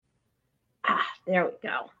There we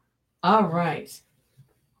go. All right.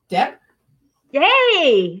 Deb?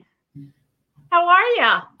 Yay! How are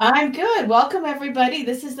ya? I'm good. Welcome, everybody.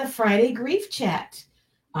 This is the Friday Grief Chat.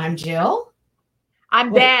 I'm Jill. I'm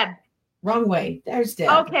Wait, Deb. wrong way. There's Deb.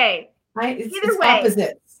 Okay. It's Either way.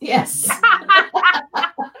 opposites. Yes.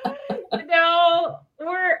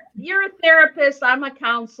 You're a therapist. I'm a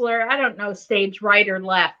counselor. I don't know stage right or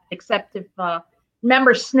left, except if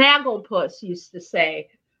remember Snagglepuss used to say,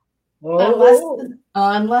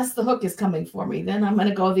 Unless the hook is coming for me, then I'm going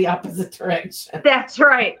to go the opposite direction. That's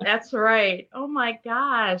right. That's right. Oh my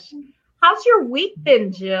gosh. How's your week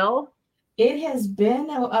been, Jill? It has been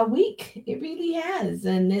a week. It really has.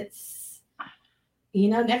 And it's,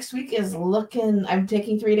 next week is I'm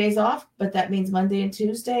taking 3 days off, but that means Monday and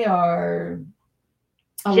Tuesday are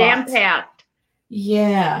jam-packed.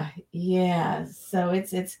 Yeah. So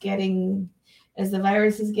it's getting, as the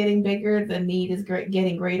virus is getting bigger, the need is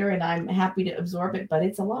getting greater, and I'm happy to absorb it, but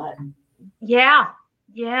it's a lot. Yeah.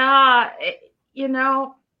 Here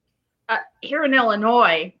in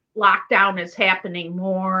Illinois, lockdown is happening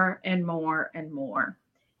more and more and more.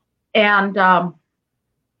 And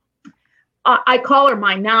I call her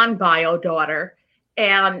my non-bio daughter,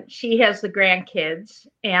 and she has the grandkids.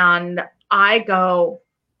 And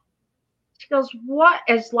she goes, what,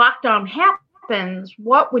 as lockdown happens,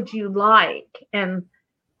 what would you like? And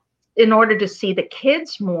in order to see the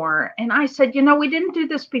kids more. And I said, we didn't do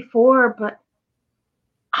this before, but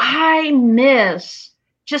I miss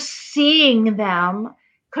just seeing them.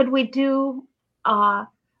 Could we do,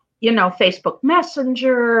 Facebook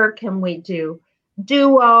Messenger? Can we do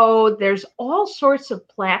Duo? There's all sorts of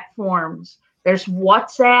platforms. There's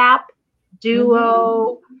WhatsApp,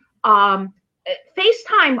 Duo. Mm-hmm.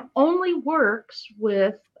 FaceTime only works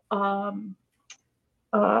with iPhones.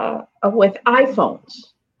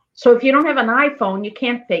 So if you don't have an iPhone, you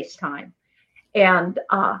can't FaceTime. And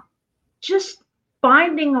just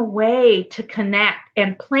finding a way to connect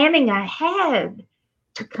and planning ahead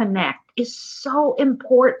to connect is so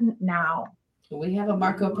important now. We have a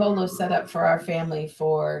Marco Polo set up for our family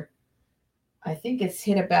for, I think it's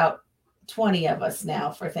hit about 20 of us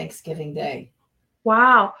now for Thanksgiving Day.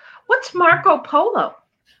 Wow. What's Marco Polo?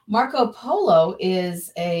 Marco Polo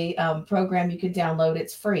is a program you can download.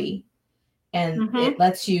 It's free. And it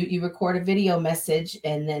lets you record a video message,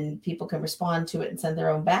 and then people can respond to it and send their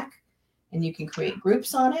own back. And you can create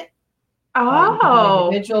groups on it.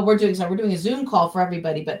 Individual. We're doing a Zoom call for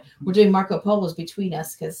everybody, but we're doing Marco Polos between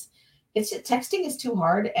us because texting is too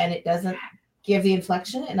hard and it doesn't give the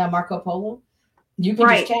inflection. In a Marco Polo, you can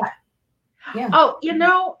just chat. Yeah.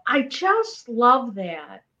 Oh, I just love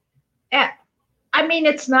that. I mean,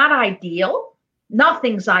 it's not ideal.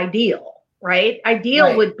 Nothing's ideal, right?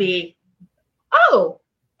 Ideal would be, I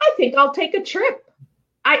think I'll take a trip.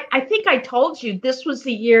 I think I told you this was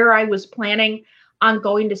the year I was planning on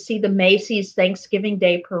going to see the Macy's Thanksgiving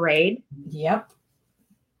Day Parade. Yep.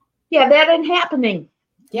 Yeah, that ain't happening.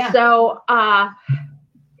 Yeah. So,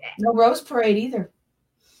 no Rose Parade either.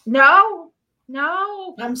 No.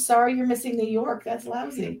 I'm sorry you're missing New York. That's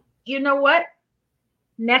lousy. You know what?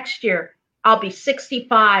 Next year, I'll be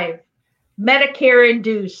 65, Medicare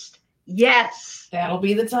induced. Yes. That'll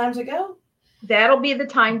be the time to go. That'll be the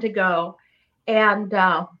time to go. And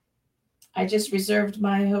I just reserved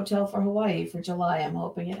my hotel for Hawaii for July. I'm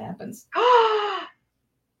hoping it happens.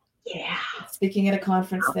 Yeah. Speaking at a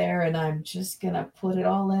conference there, and I'm just going to put it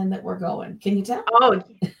all in that we're going. Can you tell? Oh,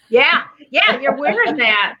 yeah. Yeah, you're wearing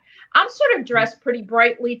that. I'm sort of dressed pretty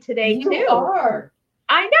brightly today, too. You are.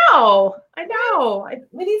 I know.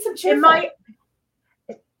 We need some cheerful.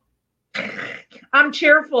 I'm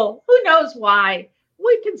cheerful. Who knows why?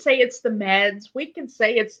 We can say it's the meds. We can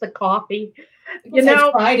say it's the coffee.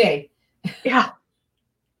 It's Friday. Yeah.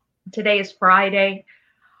 Today is Friday.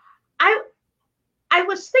 I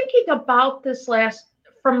was thinking about this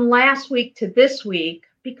from last week to this week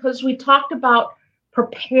because we talked about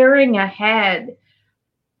preparing ahead.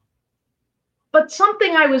 But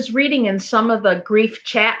something I was reading in some of the grief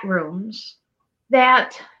chat rooms,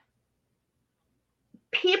 that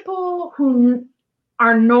people who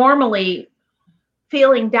are normally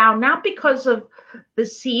feeling down, not because of the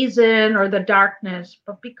season or the darkness,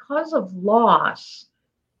 but because of loss,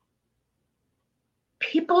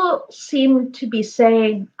 people seem to be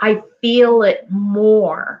saying, I feel it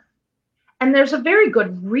more. And there's a very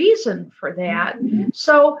good reason for that. Mm-hmm.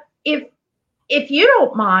 So if you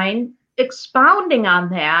don't mind expounding on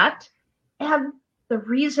that and the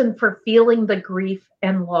reason for feeling the grief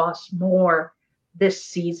and loss more this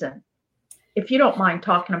season, if you don't mind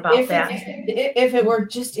talking about that. If it were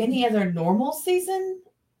just any other normal season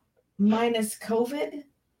minus COVID,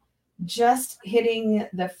 just hitting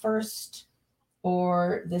the first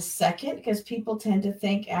or the second, because people tend to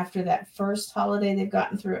think after that first holiday they've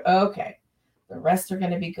gotten through, okay, the rest are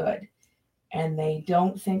going to be good. And they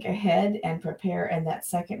don't think ahead and prepare. And that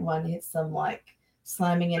second one hits them like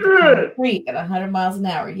slamming into concrete at 100 miles an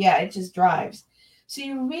hour. Yeah, it just drives. So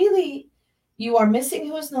you are missing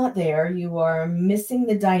who's not there. You are missing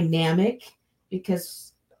the dynamic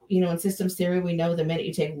because, in systems theory, we know the minute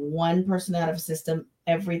you take one person out of a system,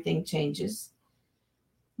 everything changes.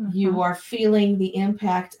 Mm-hmm. You are feeling the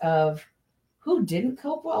impact of who didn't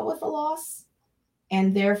cope well with the loss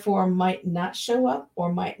and therefore might not show up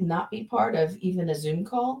or might not be part of even a Zoom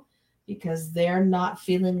call because they're not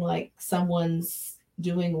feeling like someone's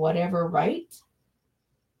doing whatever right.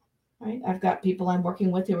 I've got people I'm working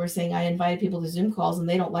with who are saying I invited people to Zoom calls and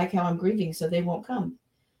they don't like how I'm grieving, so they won't come.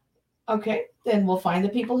 Okay, then we'll find the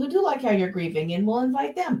people who do like how you're grieving and we'll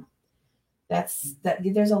invite them.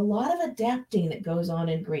 There's a lot of adapting that goes on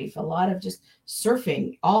in grief, a lot of just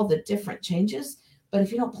surfing all the different changes. But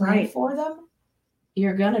if you don't plan for them,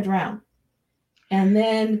 you're going to drown. And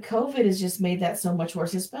then COVID has just made that so much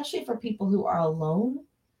worse, especially for people who are alone.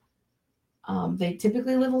 They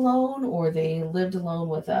typically live alone, or they lived alone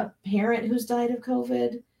with a parent who's died of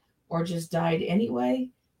COVID or just died anyway.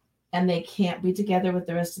 And they can't be together with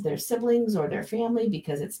the rest of their siblings or their family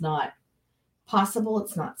because it's not possible.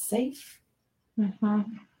 It's not safe. Mm-hmm.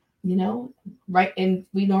 Right. And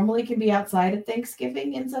we normally can be outside at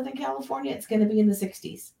Thanksgiving in Southern California. It's going to be in the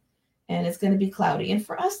 60s and it's going to be cloudy. And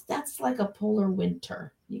for us, that's like a polar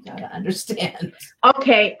winter. You got to understand.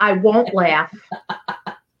 Okay. I won't laugh.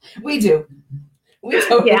 We do. We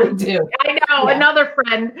totally do. I know. Yeah.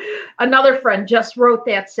 Another friend just wrote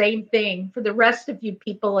that same thing. For the rest of you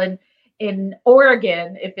people in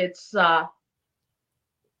Oregon, if it's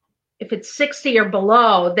 60 or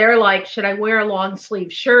below, they're like, should I wear a long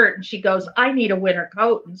sleeve shirt? And she goes, I need a winter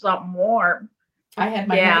coat and something warm. I had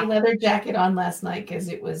my heavy leather jacket on last night because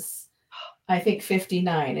it was, I think,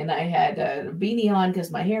 59. And I had a beanie on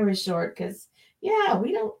because my hair is short because,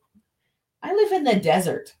 I live in the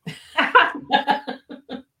desert.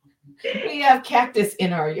 We have cactus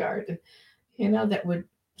in our yard, that would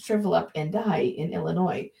shrivel up and die in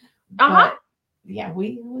Illinois. Uh-huh. But yeah,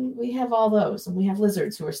 we have all those, and we have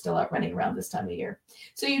lizards who are still out running around this time of year.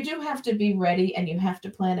 So you do have to be ready, and you have to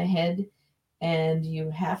plan ahead, and you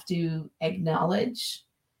have to acknowledge,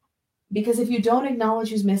 because if you don't acknowledge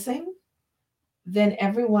who's missing, then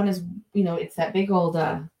everyone is, it's that big old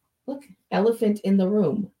elephant in the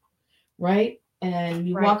room, right? And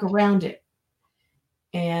you walk around it,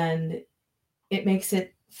 and it makes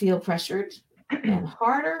it feel pressured and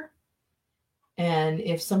harder. And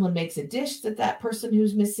if someone makes a dish that person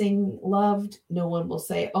who's missing loved, no one will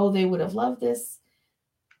say, oh, they would have loved this.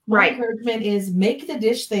 My encouragement is make the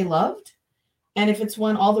dish they loved. And if it's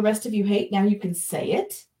one all the rest of you hate, now you can say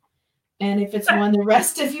it. And if it's one the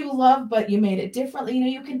rest of you love, but you made it differently,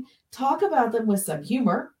 you can talk about them with some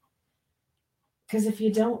humor. Because if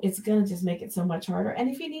you don't, it's going to just make it so much harder. And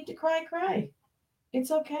if you need to cry, cry.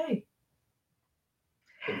 It's okay.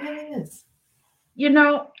 It really is.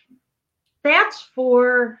 That's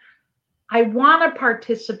I want to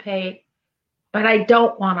participate, but I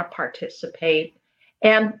don't want to participate.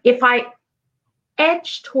 And if I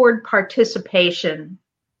edge toward participation,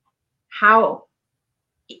 how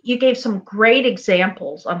you gave some great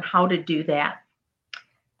examples on how to do that.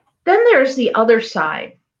 Then there's the other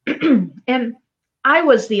side. And I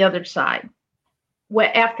was the other side.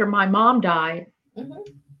 After my mom died,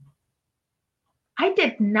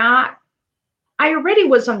 I already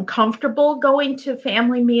was uncomfortable going to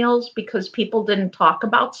family meals because people didn't talk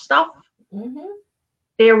about stuff. Mm-hmm.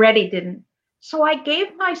 They already didn't. So I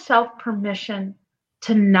gave myself permission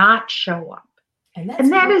to not show up. And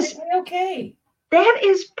that is okay. That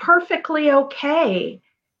is perfectly okay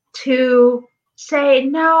to say,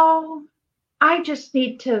 no, I just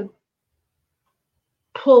need to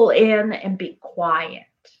pull in and be quiet.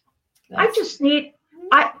 I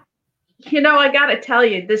got to tell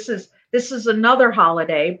you, this is another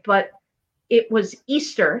holiday, but it was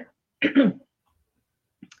Easter.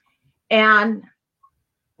 And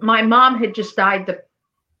my mom had just died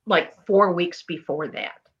 4 weeks before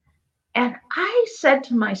that. And I said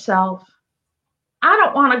to myself, I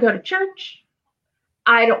don't want to go to church.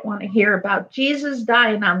 I don't want to hear about Jesus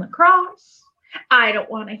dying on the cross. I don't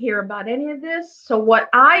want to hear about any of this. So what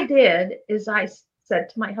I did is I said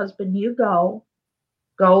to my husband, you go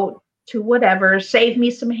to whatever, save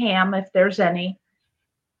me some ham if there's any.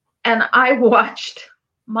 And I watched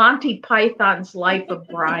Monty Python's Life of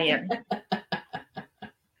Brian.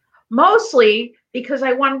 Mostly because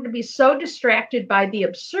I wanted to be so distracted by the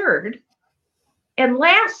absurd. And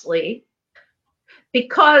lastly,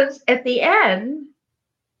 because at the end,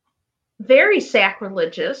 very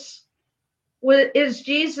sacrilegious, is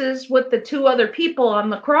Jesus with the two other people on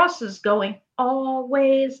the crosses going,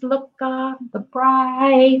 always look on the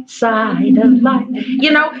bright side of life,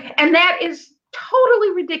 and that is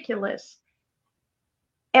totally ridiculous.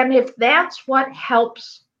 And if that's what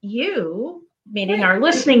helps you, meaning our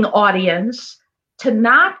listening audience, to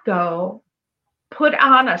not go put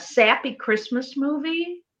on a sappy Christmas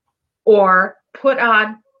movie or put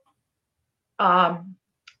on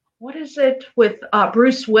what is it with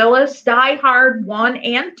Bruce Willis, Die Hard 1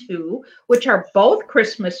 and 2, which are both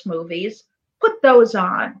Christmas movies. Put those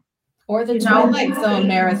on. Or the Twilight Zone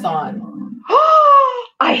marathon. Oh,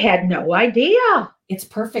 I had no idea. It's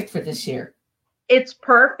perfect for this year. It's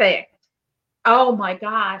perfect. Oh my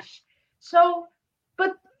gosh. So,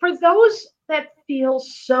 but for those that feel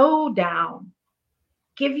so down,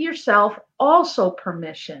 give yourself also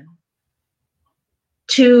permission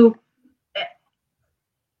to,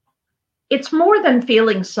 it's more than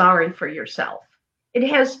feeling sorry for yourself.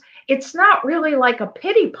 It's not really like a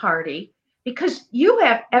pity party, because you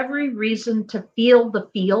have every reason to feel the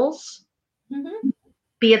feels,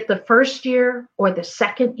 be it the first year or the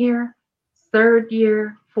second year, third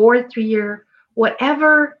year, fourth year,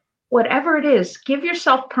 whatever it is, give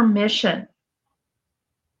yourself permission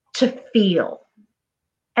to feel.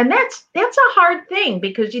 And that's a hard thing,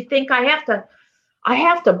 because you think I have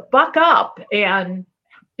to buck up, and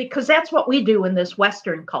because that's what we do in this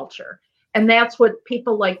Western culture. And that's what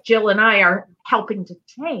people like Jill and I are helping to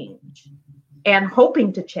change and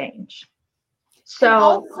hoping to change. So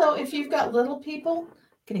and also, if you've got little people,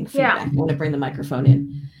 getting feedback, I'm going to bring the microphone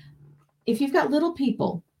in. If you've got little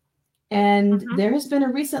people and there has been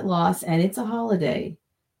a recent loss and it's a holiday,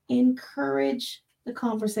 encourage the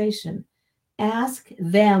conversation. Ask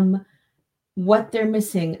them what they're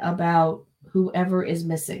missing about whoever is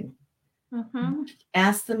missing.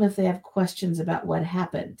 Ask them if they have questions about what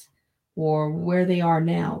happened or where they are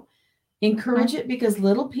now. Encourage it, because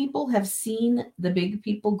little people have seen the big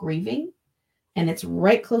people grieving, and it's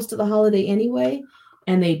right close to the holiday anyway,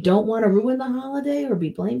 and they don't want to ruin the holiday or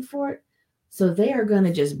be blamed for it. So they are going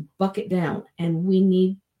to just buck it down, and we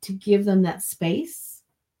need to give them that space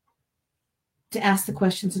to ask the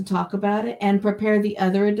questions and talk about it, and prepare the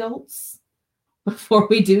other adults before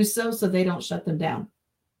we do so they don't shut them down.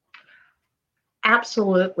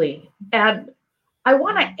 Absolutely. And I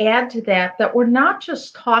want to add to that we're not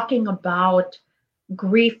just talking about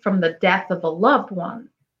grief from the death of a loved one.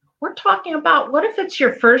 We're talking about, what if it's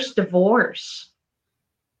your first divorce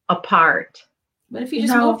apart? What if you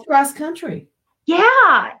just moved cross country?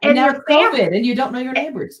 Yeah. And now it's COVID and you don't know your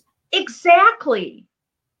neighbors. Exactly.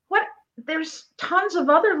 There's tons of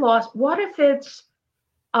other loss. What if it's,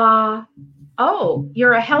 you're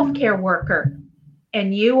a healthcare worker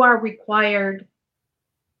and you are required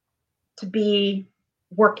to be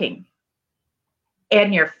working,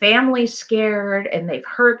 and your family's scared and they've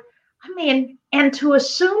heard. And to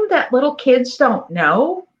assume that little kids don't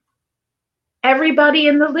know, everybody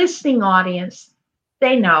in the listening audience,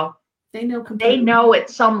 they know. They know completely. They know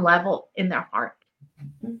at some level in their heart.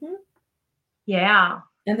 Yeah.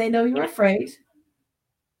 And they know you're afraid.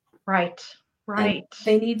 Right. And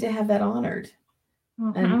they need to have that honored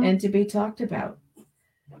and to be talked about.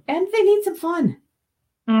 And they need some fun.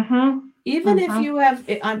 Even if you have,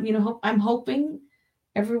 I'm hoping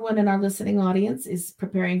everyone in our listening audience is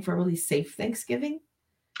preparing for a really safe Thanksgiving.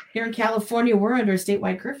 Here in California, we're under a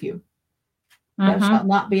statewide curfew. Thou shalt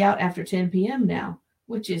not be out after 10 p.m. now,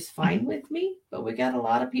 which is fine with me. But we got a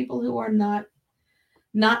lot of people who are not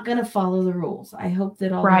going to follow the rules. I hope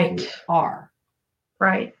that all of you are.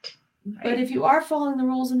 Right. But if you are following the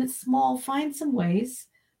rules and it's small, find some ways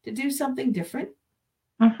to do something different.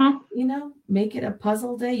 Make it a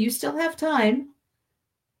puzzle day. You still have time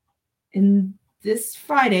in this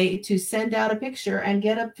Friday to send out a picture and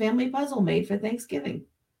get a family puzzle made for Thanksgiving.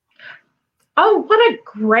 Oh, what a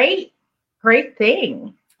great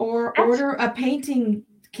thing. Or order a painting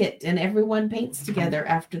kit and everyone paints together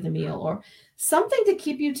after the meal, or something to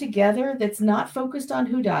keep you together that's not focused on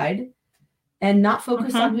who died and not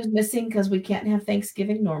focused on who's missing, because we can't have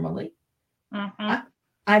Thanksgiving normally.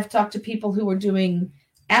 I've talked to people who are doing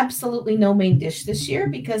absolutely no main dish this year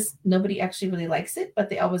because nobody actually really likes it, but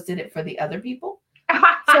they always did it for the other people.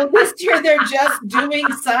 So this year they're just doing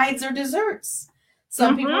sides or desserts.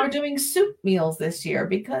 Some people are doing soup meals this year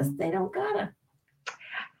because they don't gotta.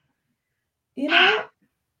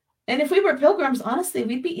 And if we were pilgrims, honestly,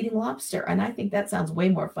 we'd be eating lobster. And I think that sounds way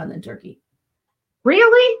more fun than turkey.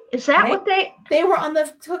 Really? Is that Right? what They were on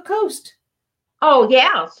the coast. Oh,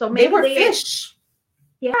 yeah. So maybe they were fish.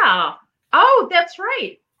 Yeah. Oh, that's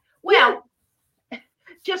right. Well,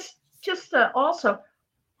 just also,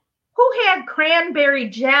 who had cranberry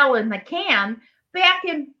gel in the can back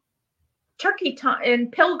in turkey time,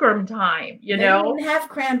 in Pilgrim time, They didn't have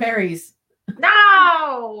cranberries.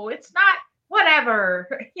 No, it's not, whatever,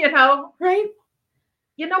 Right.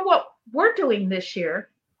 You know what we're doing this year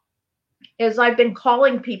is I've been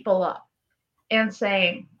calling people up and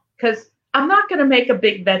saying, because I'm not going to make a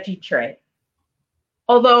big veggie tray.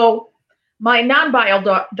 Although my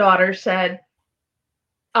non-bio daughter said,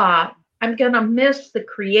 I'm going to miss the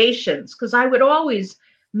creations, because I would always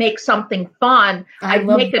make something fun. I'd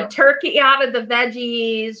make a turkey out of the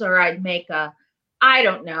veggies, or I'd make I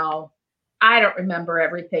don't know. I don't remember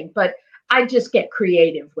everything, but I just get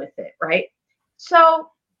creative with it, right? So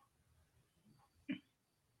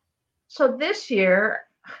this year,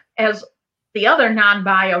 as the other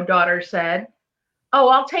non-bio daughter said, oh,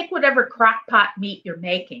 I'll take whatever crock pot meat you're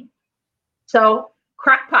making. So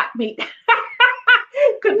crock pot meat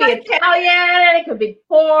could be Italian, it could be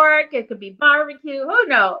pork, it could be barbecue, who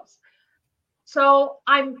knows? So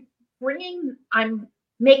I'm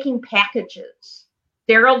making packages.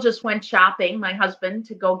 Daryl just went shopping, my husband,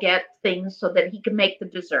 to go get things so that he can make the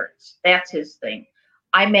desserts. That's his thing.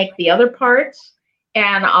 I make the other parts,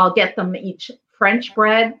 and I'll get them each French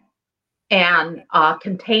bread and a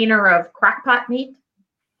container of crock pot meat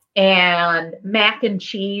and mac and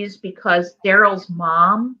cheese, because Daryl's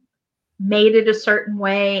mom made it a certain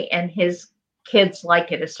way and his kids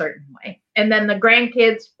like it a certain way. And then the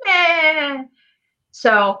grandkids,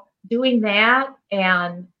 So doing that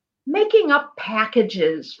and making up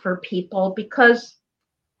packages for people, because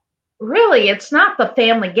really it's not the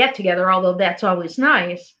family get together, although that's always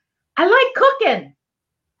nice. I like cooking.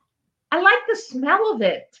 I like the smell of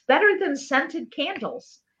it better than scented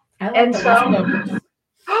candles. And so,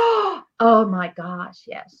 oh my gosh,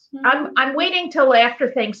 yes. I'm waiting till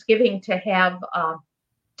after Thanksgiving to have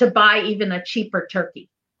to buy even a cheaper turkey.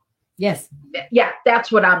 Yes. Yeah,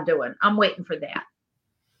 that's what I'm doing. I'm waiting for that.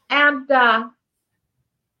 And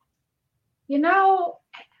it'll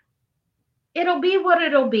be what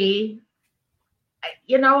it'll be.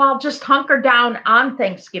 I'll just hunker down on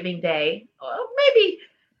Thanksgiving Day. Maybe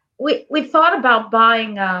we thought about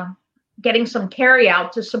buying getting some carry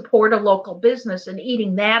out to support a local business and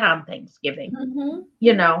eating that on Thanksgiving. I'm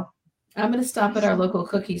going to stop at our local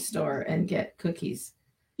cookie store and get cookies.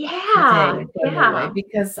 Yeah.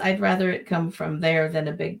 Because I'd rather it come from there than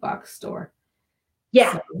a big box store.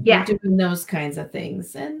 Yeah. So we're doing those kinds of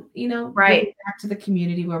things, and right back to the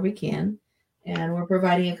community where we can, and we're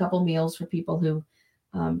providing a couple meals for people who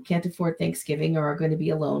can't afford Thanksgiving or are going to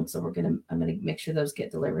be alone. So I'm going to make sure those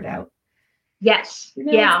get delivered out. Yes.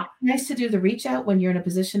 Yeah. It's nice to do the reach out when you're in a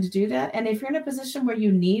position to do that. And if you're in a position where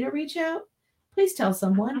you need a reach out, please tell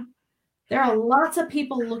someone. There are lots of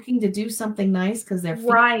people looking to do something nice because they're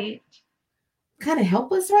right. kind of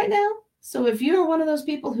helpless right now. So if you're one of those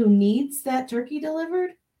people who needs that turkey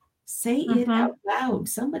delivered, say it out loud.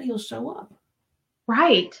 Somebody will show up.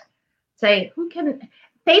 Right. Say, who can?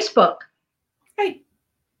 Facebook. Right.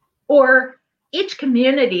 Or each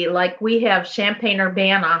community, like we have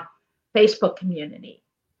Champaign-Urbana Facebook community.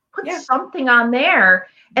 Put something on there.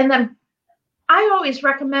 And then I always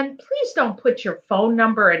recommend, please don't put your phone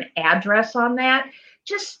number and address on that.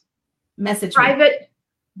 Just message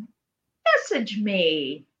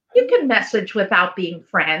me. You can message without being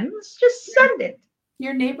friends. Just send it.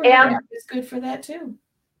 Your neighborhood is good for that too.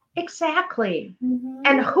 Exactly.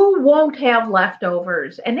 And who won't have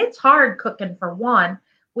leftovers? And it's hard cooking for one,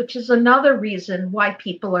 which is another reason why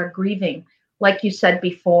people are grieving. Like you said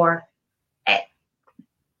before,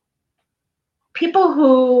 people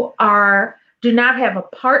who do not have a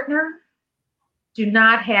partner, do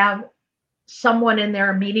not have someone in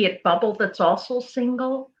their immediate bubble that's also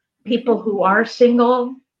single, people who are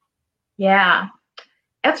single. Yeah,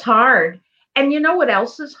 that's hard. And you know what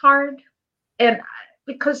else is hard? And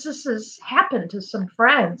because this has happened to some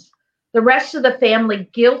friends, the rest of the family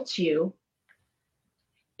guilt you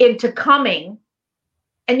into coming,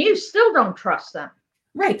 and you still don't trust them.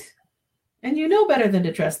 Right. And you know better than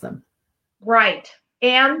to trust them. Right.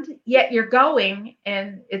 And yet you're going,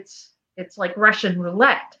 and it's like Russian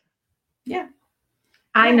roulette. Yeah.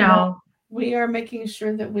 I know. We are making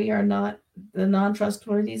sure that we are not, the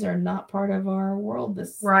non-trustworthies are not part of our world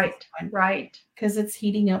this time. Right. Because it's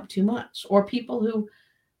heating up too much. Or people who,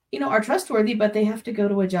 are trustworthy, but they have to go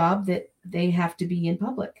to a job that they have to be in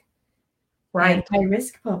public. Right. High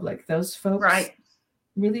risk public. Those folks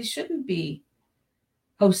really shouldn't be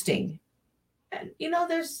hosting And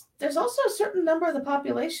there's also a certain number of the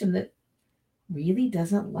population that really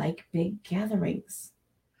doesn't like big gatherings.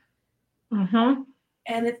 Mm-hmm.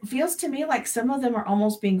 And it feels to me like some of them are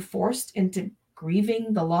almost being forced into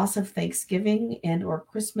grieving the loss of Thanksgiving and or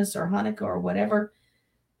Christmas or Hanukkah or whatever.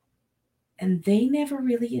 And they never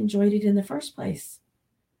really enjoyed it in the first place.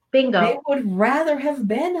 Bingo. They would rather have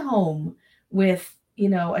been home with,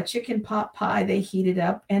 a chicken pot pie they heated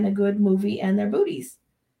up and a good movie and their booties.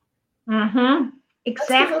 Mm-hmm. Exactly. Let's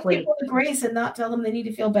give those people the grace and not tell them they need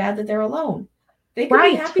to feel bad that they're alone. They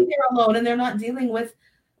can be happy they're alone and they're not dealing with,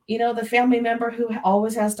 the family member who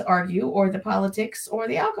always has to argue, or the politics, or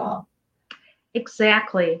the alcohol.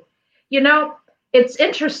 Exactly. It's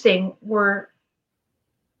interesting.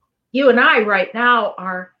 You and I right now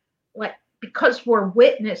are like, because we're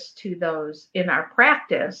witness to those in our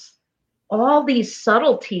practice, all these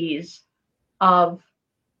subtleties of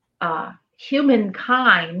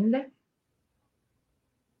humankind,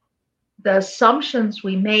 the assumptions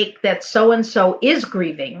we make that so-and-so is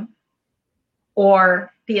grieving,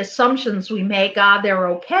 or the assumptions we make, they're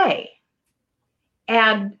okay.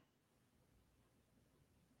 And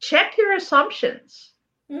check your assumptions.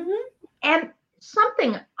 Mm-hmm. And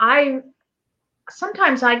sometimes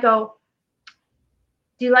I go,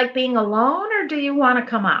 do you like being alone or do you want to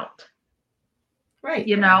come out? Right.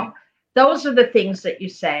 Those are the things that you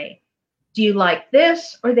say. Do you like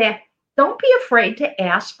this or that? Don't be afraid to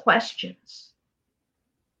ask questions.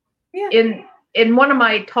 Yeah. In one of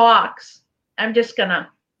my talks, I'm just going to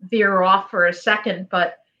veer off for a second,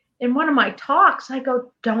 but in one of my talks, I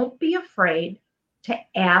go, don't be afraid to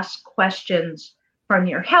ask questions from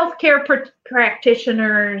your healthcare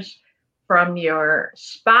practitioners, from your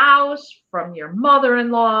spouse, from your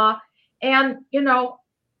mother-in-law. And,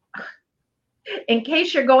 in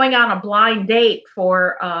case you're going on a blind date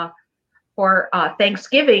for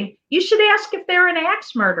Thanksgiving, you should ask if they're an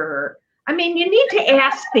axe murderer. I mean, you need to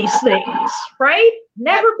ask these things, right?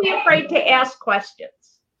 Never be afraid to ask questions.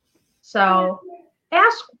 So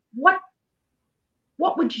ask what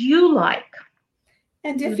would you like?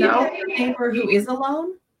 And if you have a neighbor who is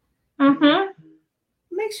alone, mm-hmm.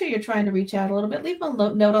 make sure you're trying to reach out a little bit. Leave a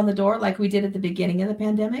note on the door like we did at the beginning of the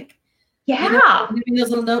pandemic. Yeah. Leaving those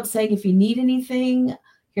little notes saying, if you need anything,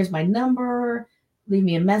 here's my number. Leave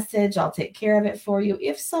me a message. I'll take care of it for you.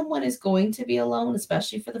 If someone is going to be alone,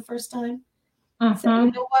 especially for the first time, say,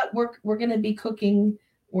 you know what, we're going to be cooking.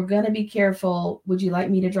 We're going to be careful. Would you like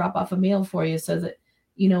me to drop off a meal for you so that,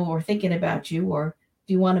 we're thinking about you? Or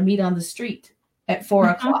do you want to meet on the street at 4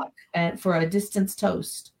 o'clock and for a distance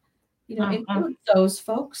toast? Include those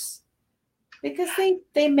folks, because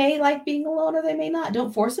they may like being alone or they may not.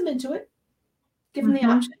 Don't force them into it. Give them the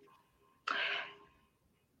option.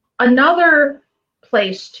 Another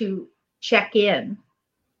place to check in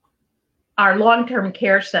are long-term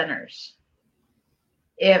care centers.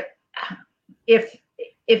 If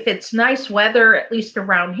it's nice weather, at least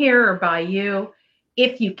around here or by you,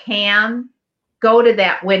 if you can, go to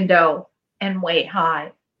that window and wait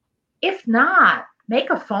high. If not, make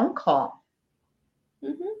a phone call.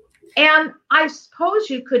 Mm-hmm. And I suppose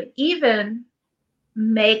you could even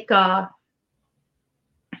make a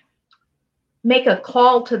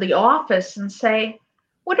call to the office and say,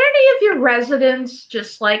 would any of your residents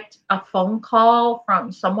just like a phone call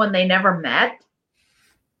from someone they never met?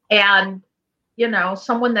 And,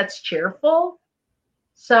 someone that's cheerful.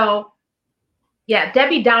 So, yeah,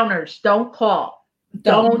 Debbie Downers, don't call.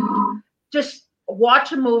 Don't just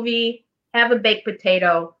watch a movie, have a baked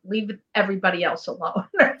potato, leave everybody else alone.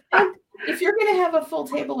 And if you're going to have a full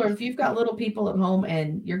table, or if you've got little people at home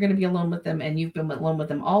and you're going to be alone with them and you've been alone with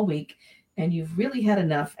them all week and you've really had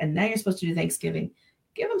enough and now you're supposed to do Thanksgiving,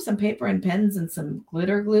 give them some paper and pens and some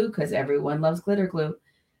glitter glue, because everyone loves glitter glue,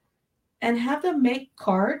 and have them make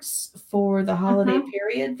cards for the holiday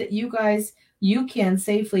period that you can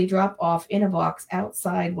safely drop off in a box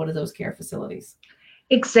outside one of those care facilities.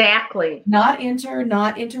 Exactly. Not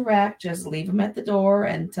interact, just leave them at the door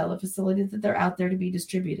and tell the facility that they're out there to be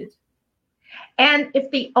distributed. And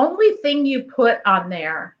if the only thing you put on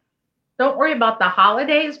there, don't worry about the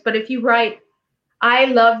holidays, but if you write, I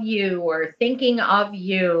love you, or thinking of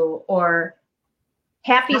you, or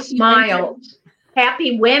happy smiles,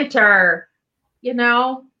 happy winter, they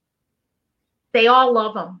all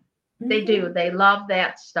love them. Mm-hmm. They do. They love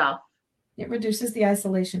that stuff. It reduces the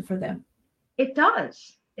isolation for them. It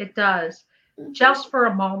does. It does. Mm-hmm. Just for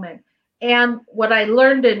a moment. And what I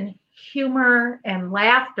learned in humor and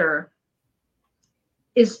laughter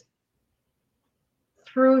is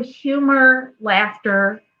through humor,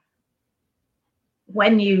 laughter,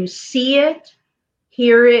 when you see it,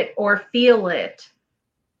 hear it, or feel it,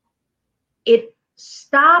 it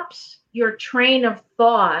stops your train of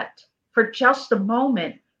thought for just a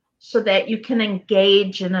moment so that you can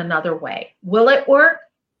engage in another way. Will it work?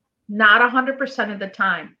 Not 100% of the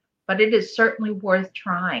time, but it is certainly worth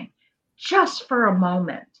trying just for a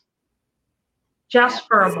moment. Just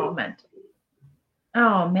for a moment.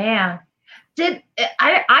 Oh man.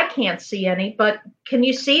 I can't see any, but can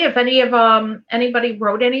you see if anybody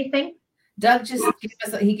wrote anything? Doug just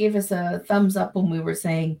gave us a thumbs up when we were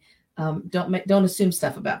saying don't assume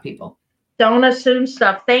stuff about people. Don't assume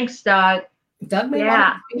stuff. Thanks, Doug. Doug may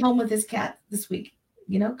want to be home with his cat this week,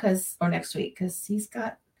 or next week, because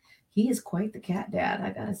he is quite the cat dad,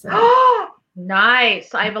 I gotta say.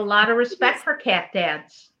 Nice. I have a lot of respect for cat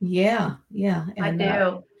dads. Yeah. And, I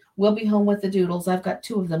do. We'll be home with the doodles. I've got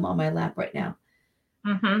 2 of them on my lap right now.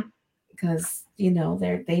 Mm-hmm. Because,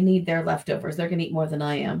 they need their leftovers. They're going to eat more than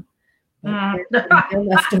I am. Their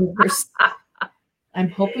leftovers.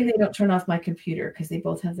 I'm hoping they don't turn off my computer because they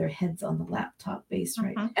both have their heads on the laptop base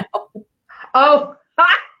right now. Oh.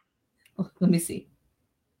 Let me see.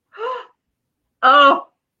 Oh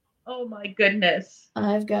my goodness.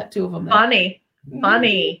 I've got 2 of them. Funny.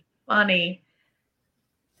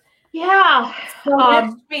 Yeah. So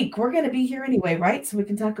next week we're going to be here anyway, right? So we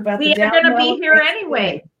can talk about we are going to be here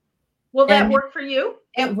anyway. Will that work for you?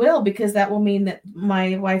 It will, because that will mean that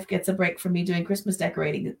my wife gets a break from me doing Christmas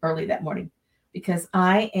decorating early that morning, because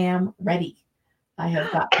I am ready. I have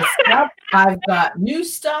got the stuff. I've got new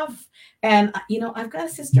stuff. And, I've got a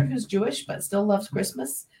sister who's Jewish, but still loves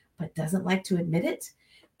Christmas, but doesn't like to admit it.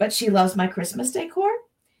 But she loves my Christmas decor.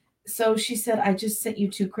 So she said, I just sent you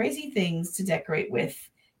 2 crazy things to decorate with.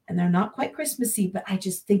 And they're not quite Christmassy, but I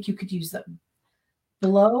just think you could use them.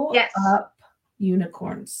 Blow up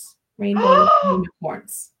unicorns. Rainbow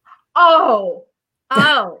unicorns. Oh,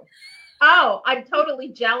 I'm totally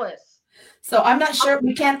jealous. So I'm not sure.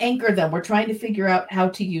 We can't anchor them. We're trying to figure out how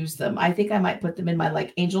to use them. I think I might put them in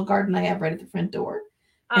my angel garden I have right at the front door.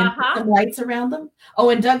 And put some lights around them. Oh,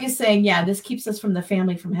 and Doug is saying, this keeps us from the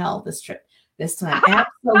family from hell this time.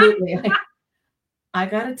 Absolutely. I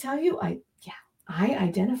got to tell you, I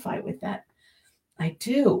identify with that. I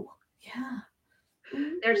do. Yeah.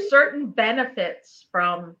 There's certain benefits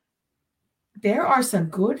from. There are some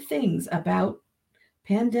good things about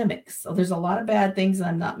pandemics. So there's a lot of bad things, and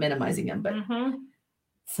I'm not minimizing them, but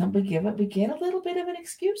we get a little bit of an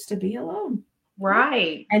excuse to be alone.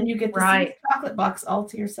 Right. And you get the same chocolate box all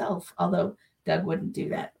to yourself. Although Doug wouldn't do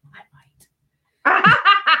that. I might.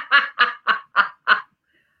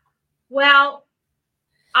 Well,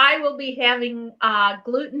 I will be having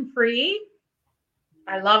gluten-free.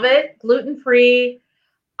 I love it. Gluten-free.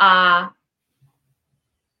 Daryl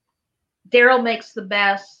makes the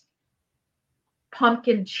best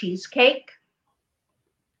pumpkin cheesecake.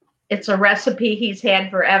 It's a recipe he's had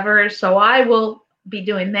forever. So I will be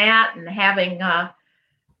doing that and having,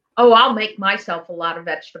 I'll make myself a lot of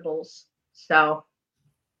vegetables. So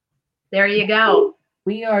there you go.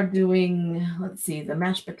 We are doing, the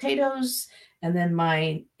mashed potatoes. And then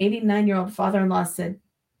my 89-year-old father-in-law said,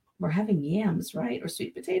 we're having yams, right? Or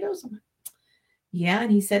sweet potatoes. I'm like, yeah.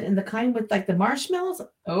 And he said, and the kind with the marshmallows.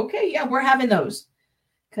 Okay. Yeah, we're having those.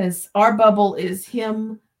 Because our bubble is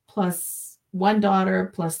him plus 1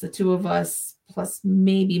 daughter, plus the 2 of us, plus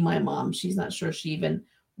maybe my mom. She's not sure she even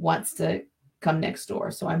wants to come next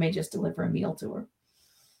door. So I may just deliver a meal to her.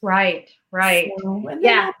 Right. So, and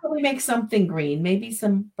then I'll probably make something green. Maybe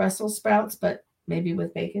some Brussels sprouts, but maybe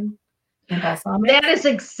with bacon and balsamic. That is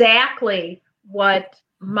exactly what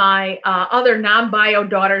my other non-bio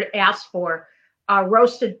daughter asked for.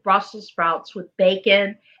 Roasted Brussels sprouts with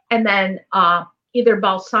bacon, and then either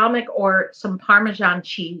balsamic or some Parmesan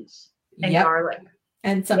cheese and garlic.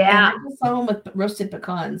 And some with roasted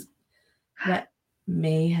pecans. That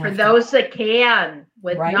may have for those that can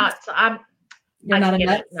with nuts. You're not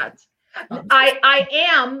a nuts. I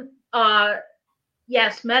am.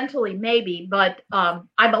 Yes, mentally maybe, but I'm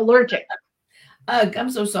allergic. I'm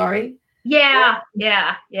so sorry. Yeah.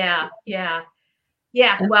 Well,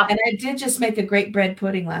 and I did just make a great bread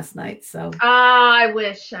pudding last night. So I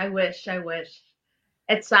wish.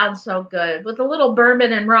 It sounds so good with a little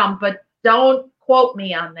bourbon and rum, but don't quote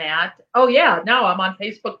me on that. Oh yeah, no, I'm on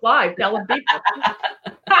Facebook Live telling people.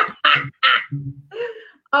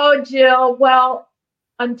 Oh, Jill. Well,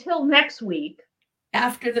 until next week.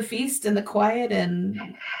 After the feast and the quiet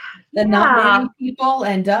and the not many people,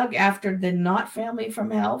 and Doug after the not family from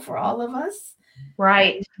hell for all of us.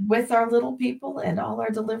 Right. With our little people and all our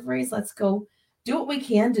deliveries, let's go do what we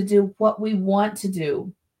can to do what we want to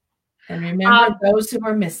do. And remember those who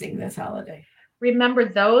are missing this holiday. Remember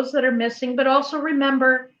those that are missing, but also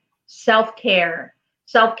remember self-care.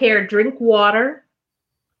 Self-care, drink water,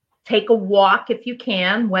 take a walk if you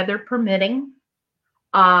can, weather permitting.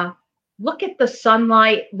 Look at the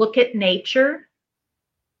sunlight, look at nature.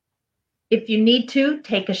 If you need to,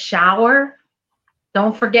 take a shower.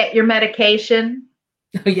 Don't forget your medication.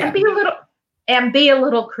 Oh, yeah. And be a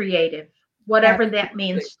little creative, whatever that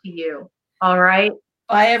means to you. All right.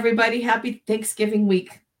 Bye, everybody. Happy Thanksgiving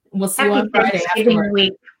week. We'll see you on Friday Thanksgiving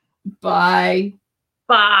week. Bye.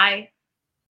 Bye.